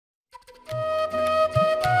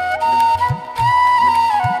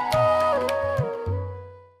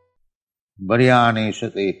Varyane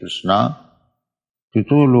Sate Krishna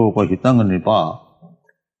Pitoloka Hitang Nipa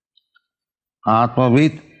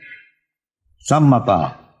Atvavit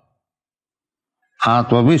Sammata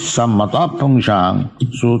Pungshang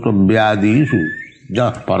Suta Vyadisu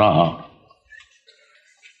Jat Paraha.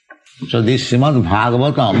 So this Srimad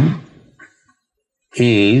Bhagavatam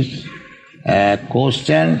is a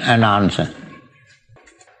question and answer.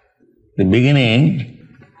 The beginning,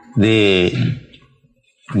 this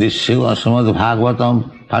Srimad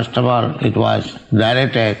Bhagavatam, first of all, it was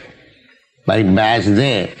directed by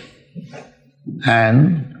Vyasdev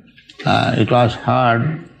and it was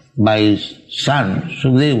heard by his son,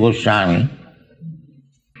 Sukadeva Goswami.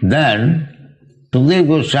 Then, Sukadeva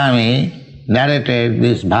Goswami narrated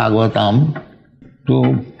this Bhagavatam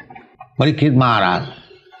to Parikshit Maharaj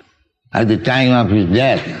at the time of his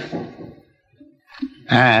death.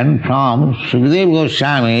 And from Sukadeva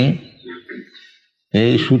Goswami,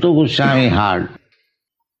 Suta Goswami heard.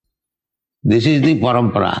 This is the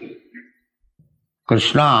parampara.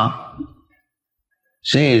 Krishna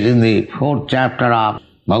says in the 4th chapter of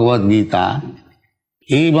Bhagavad Gita,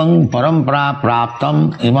 Evang parampara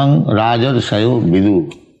praptam imang rajarsayo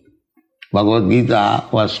vidu. Bhagavad Gita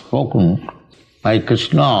was spoken by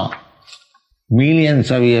Krishna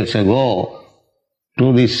millions of years ago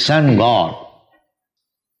to the sun god.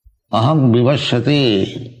 Aham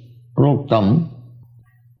vivashyate proktam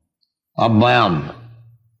abhayam.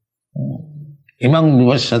 Imang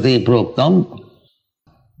vivashyate proktam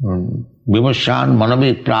vivasyan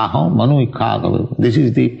manavi praham manu ikha. This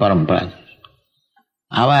is the parampara.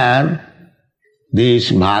 However,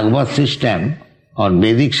 this Bhagavad system or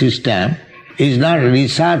Vedic system is not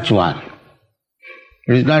research work.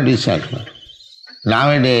 It is not research work.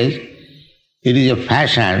 Nowadays, it is a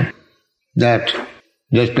fashion that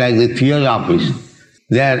just like the theosophists,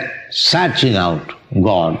 they are searching out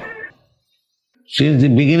God. Since the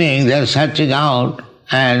beginning, they are searching out,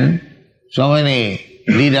 and so many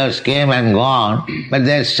leaders came and gone, but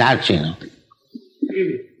they are searching out.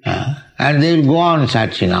 And they will go on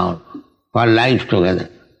searching out for life together.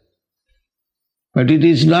 But it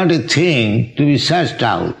is not a thing to be searched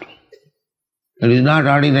out. It is not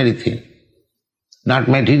ordinary thing, not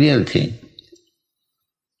material thing.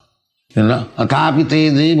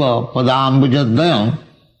 Athapite deva padambujadayam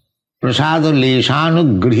prasada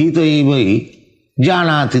leshanu grihita evai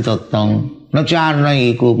janati tattam nacharna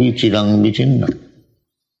ekopi chirang vichinna.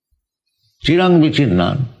 Chirang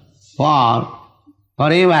vichinna, for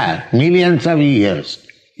forever, millions of years,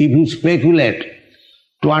 if you speculate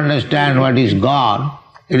to understand what is God,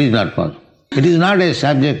 it is not possible. It is not a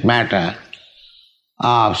subject matter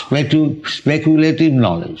of speculative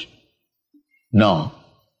knowledge. No.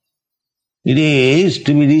 It is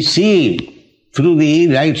to be received through the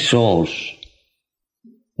right source.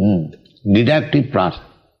 Deductive process,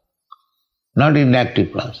 not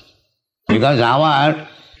inductive process. Because our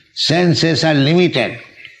senses are limited.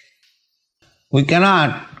 We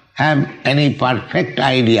cannot have any perfect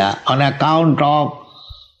idea on account of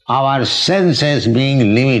our senses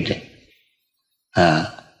being limited.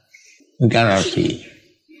 We cannot see.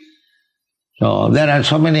 So there are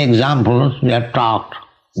so many examples we have talked.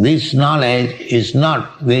 This knowledge is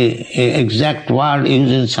not the exact word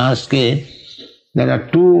used in Sanskrit. There are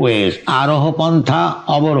two ways, aroha pantha,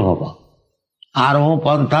 avaroha. Aroha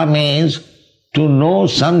pantha means to know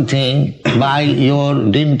something by your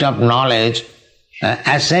dint of knowledge,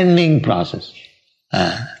 ascending process.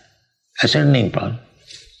 Ascending process.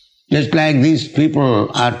 Just like these people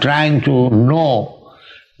are trying to know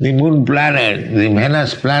the moon planet, the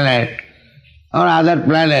Venus planet, or other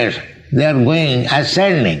planets, they are going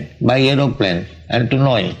ascending by aeroplane and to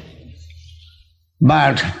knowing.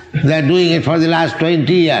 But they are doing it for the last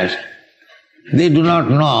 20 years. They do not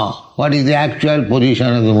know what is the actual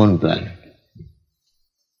position of the moon planet.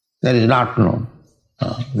 That is not known.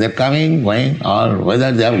 They are coming, going, or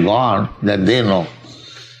whether they have gone, that they know.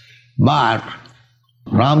 But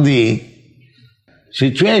from the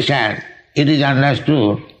situation, it is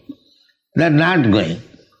understood they are not going.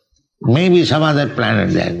 Maybe some other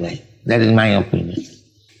planet they are going. That is my opinion.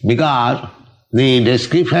 Because the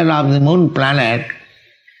description of the moon planet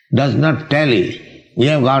does not tell you. We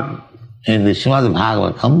have got in the Srimad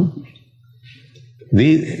Bhagavatam,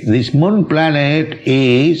 this moon planet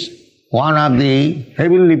is one of the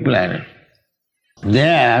heavenly planets.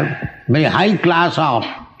 There, very high class of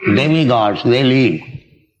demigods, they live.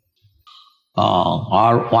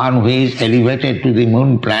 Or one who is elevated to the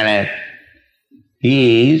moon planet,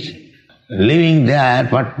 he is living there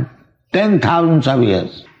for 10,000s of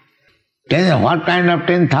years. What kind of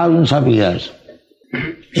 10,000s of years?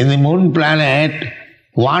 In the moon planet,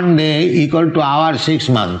 one day equal to our 6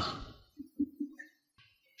 months.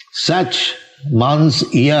 Such months,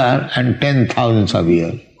 year and 10,000s of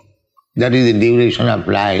years. That is the duration of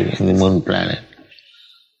life in the moon planet.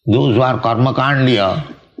 Those who are karmakandiya,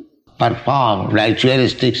 perform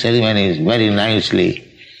ritualistic ceremonies very nicely,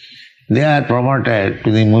 they are promoted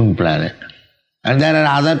to the moon planet. And there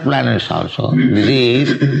are other planets also. This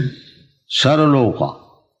is Saraloka.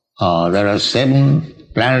 There are 7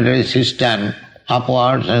 planetary systems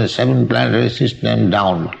upwards and 7 planetary systems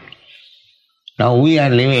downward. Now we are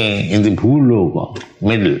living in the Bhuloka,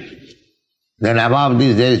 middle. Then above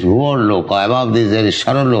this there is Bhuvaloka, above this there is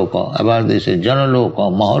Saraloka, above this is Janaloka,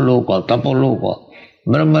 Mahaloka, Tapoloka,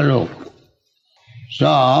 Brahmaloka.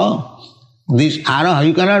 So, this Araha,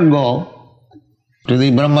 you cannot go to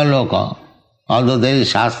the Brahmaloka, although there is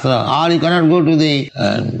Shastra, or you cannot go to the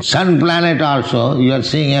sun planet also, you are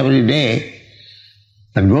seeing every day,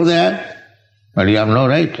 and go there, but you have no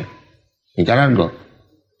right. You cannot go.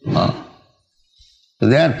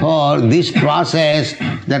 Therefore, this process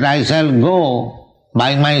that I shall go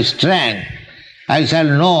by my strength, I shall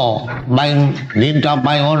know by dint of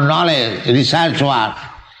my own knowledge, research work,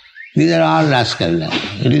 these are all rascal.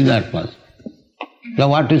 It is not possible. So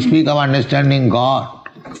what to speak of understanding God?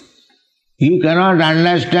 You cannot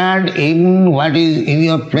understand even what is in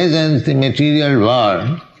your presence, the material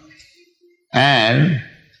world, and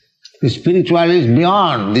the spiritual is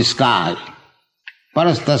beyond the sky.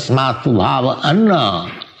 Parastasmatu bhava anna.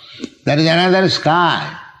 There is another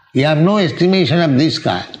sky. You have no estimation of this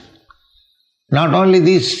sky. Not only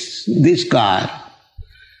this sky,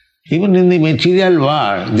 even in the material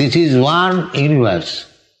world, this is one universe.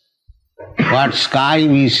 What sky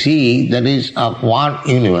we see, that is of one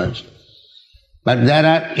universe. But there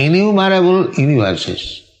are innumerable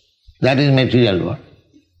universes. That is material world.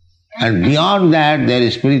 And beyond that there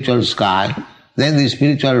is spiritual sky. Then the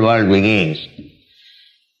spiritual world begins.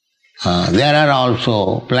 There are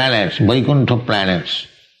also planets, Vaikuntha planets.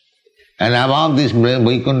 And above these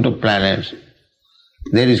Vaikuntha planets,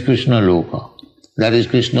 there is Krishna Loka. That is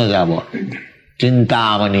Krishna's abode.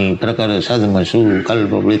 Chintamani prakara sadmasu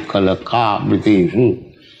kalpa vritkala ka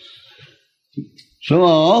vritishu.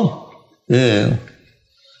 So,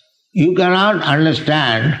 you cannot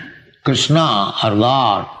understand Krishna or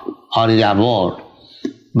God or his abode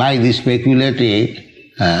by the speculative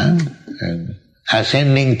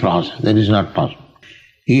ascending process. That is not possible.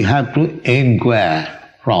 You have to inquire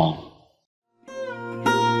from.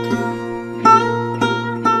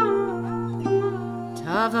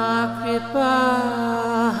 Tava kripa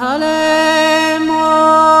hale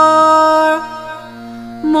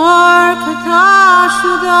mor katha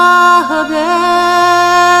shuddha habe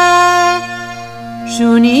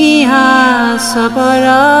shuniha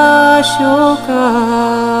sabara shoka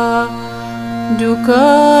dukkha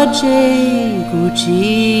je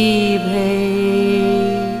guchi bhe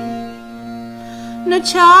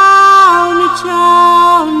nachao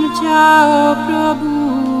Prabhu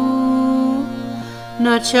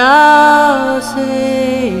nachao se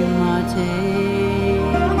mate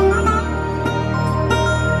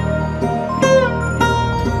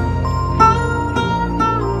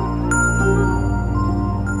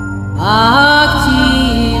ah